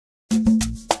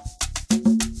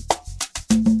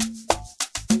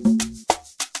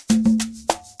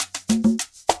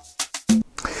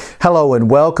Hello and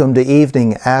welcome to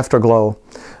Evening Afterglow.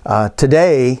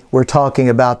 Today we're talking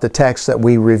about the text that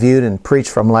we reviewed and preached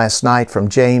from last night from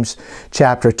James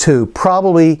chapter 2.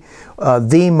 Probably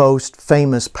the most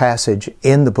famous passage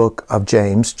in the book of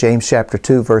James, James chapter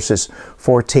 2 verses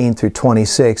 14 through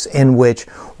 26, in which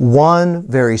one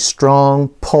very strong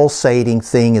pulsating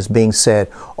thing is being said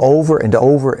over and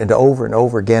over and over and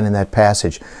over again in that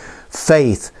passage.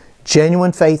 Faith,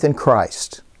 genuine faith in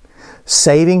Christ,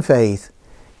 saving faith,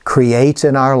 creates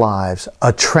in our lives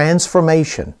a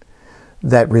transformation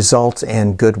that results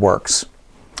in good works.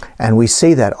 And we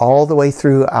see that all the way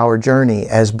through our journey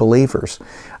as believers.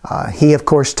 He, of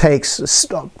course, takes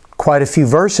quite a few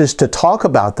verses to talk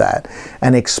about that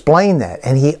and explain that.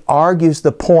 And he argues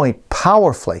the point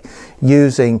powerfully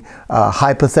using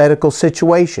hypothetical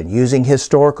situation, using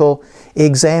historical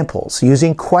examples,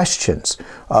 using questions,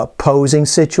 posing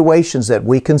situations that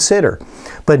we consider,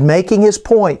 but making his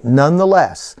point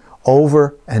nonetheless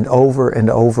over and over and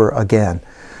over again.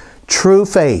 True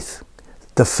faith,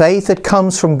 the faith that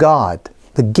comes from God,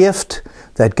 the gift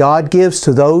that God gives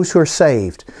to those who are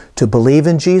saved to believe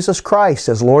in Jesus Christ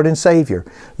as Lord and Savior.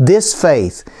 This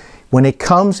faith, when it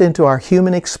comes into our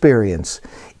human experience,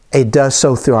 it does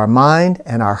so through our mind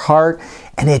and our heart,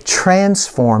 and it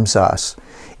transforms us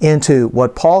into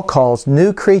what Paul calls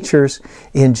new creatures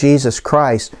in Jesus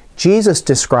Christ. Jesus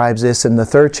describes this in the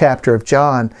 3rd chapter of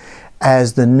John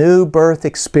as the new birth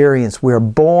experience. We're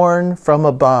born from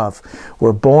above.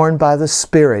 We're born by the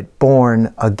Spirit,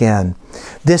 born again.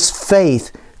 This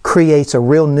faith creates a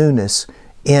real newness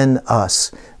in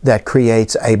us that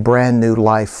creates a brand new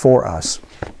life for us.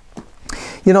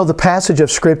 You know, the passage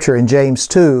of Scripture in James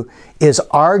 2 is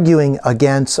arguing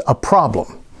against a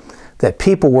problem that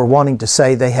people were wanting to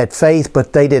say they had faith,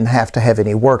 but they didn't have to have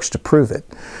any works to prove it.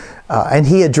 And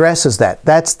he addresses that.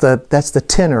 That's the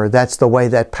tenor. That's the way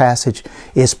that passage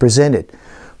is presented.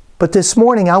 But this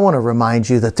morning I want to remind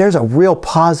you that there's a real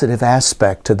positive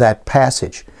aspect to that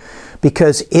passage,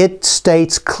 because it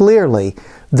states clearly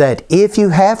that if you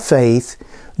have faith,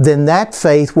 then that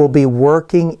faith will be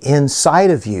working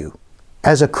inside of you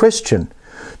as a Christian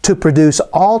to produce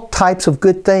all types of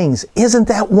good things. Isn't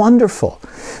that wonderful?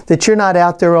 That you're not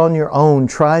out there on your own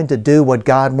trying to do what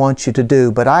God wants you to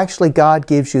do, but actually God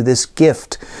gives you this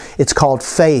gift. It's called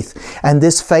faith, and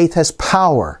this faith has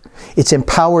power. It's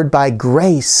empowered by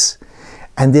grace,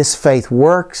 and this faith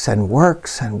works and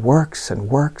works and works and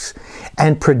works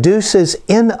and produces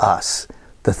in us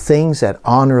the things that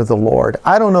honor the Lord.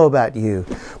 I don't know about you,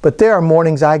 but there are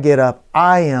mornings I get up,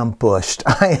 I am bushed.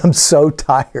 I am so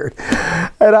tired.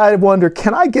 And I wonder,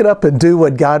 can I get up and do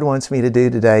what God wants me to do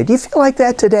today? Do you feel like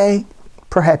that today?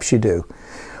 Perhaps you do.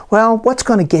 Well, what's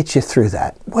going to get you through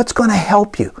that? What's going to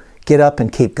help you get up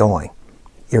and keep going?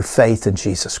 Your faith in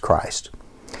Jesus Christ.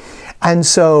 And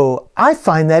so I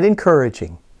find that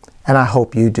encouraging, and I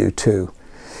hope you do too.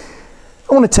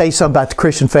 I want to tell you something about the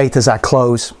Christian faith as I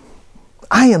close.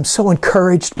 I am so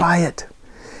encouraged by it.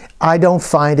 I don't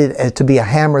find it to be a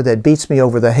hammer that beats me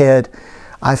over the head.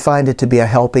 I find it to be a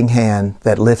helping hand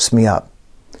that lifts me up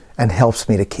and helps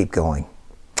me to keep going.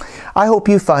 I hope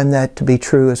you find that to be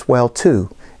true as well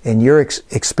too in your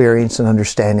experience and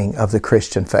understanding of the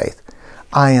Christian faith.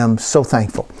 I am so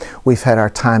thankful we've had our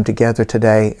time together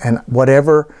today, and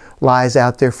whatever lies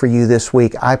out there for you this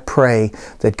week, I pray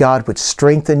that God would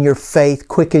strengthen your faith,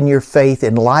 quicken your faith,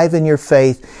 enliven your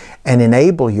faith, and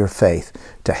enable your faith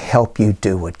to help you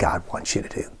do what God wants you to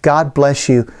do. God bless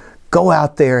you. Go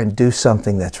out there and do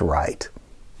something that's right.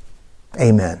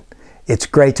 Amen. It's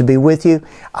great to be with you.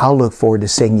 I'll look forward to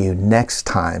seeing you next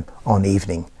time on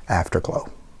Evening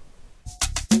Afterglow.